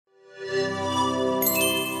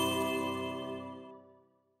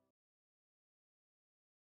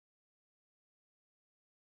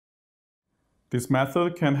This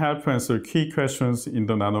method can help answer key questions in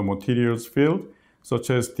the nanomaterials field, such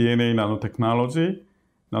as DNA nanotechnology,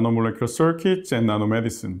 nanomolecular circuits, and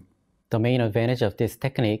nanomedicine. The main advantage of this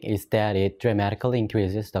technique is that it dramatically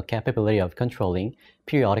increases the capability of controlling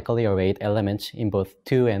periodically arrayed elements in both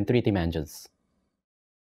 2 and 3 dimensions.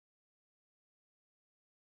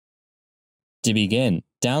 To begin,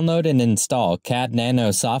 download and install CAD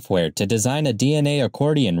Nano software to design a DNA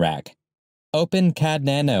accordion rack. Open CAD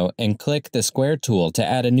Nano and click the Square tool to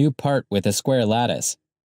add a new part with a square lattice.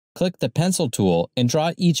 Click the Pencil tool and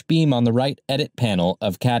draw each beam on the right Edit panel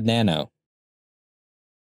of CAD Nano.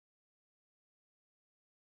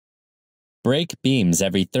 Break beams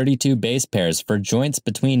every 32 base pairs for joints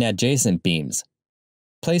between adjacent beams.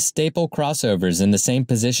 Place staple crossovers in the same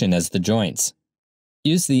position as the joints.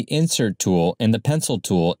 Use the Insert tool and the Pencil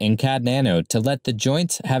tool in CAD Nano to let the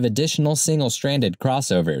joints have additional single-stranded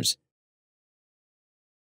crossovers.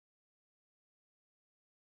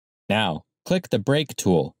 Now, click the Break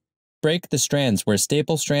tool. Break the strands where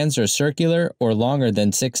staple strands are circular or longer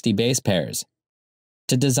than 60 base pairs.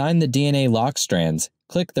 To design the DNA lock strands,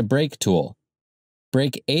 click the Break tool.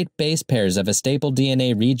 Break 8 base pairs of a staple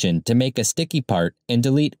DNA region to make a sticky part and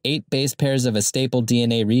delete 8 base pairs of a staple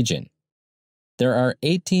DNA region. There are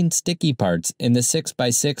 18 sticky parts in the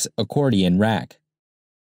 6x6 accordion rack.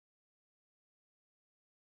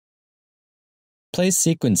 Place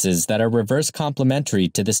sequences that are reverse complementary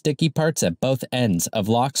to the sticky parts at both ends of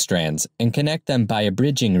lock strands and connect them by a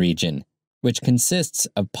bridging region, which consists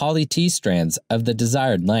of poly-T strands of the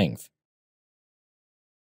desired length.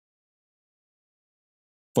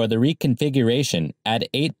 For the reconfiguration, add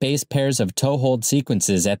 8 base pairs of toe-hold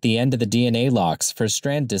sequences at the end of the DNA locks for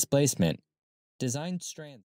strand displacement. Design strands.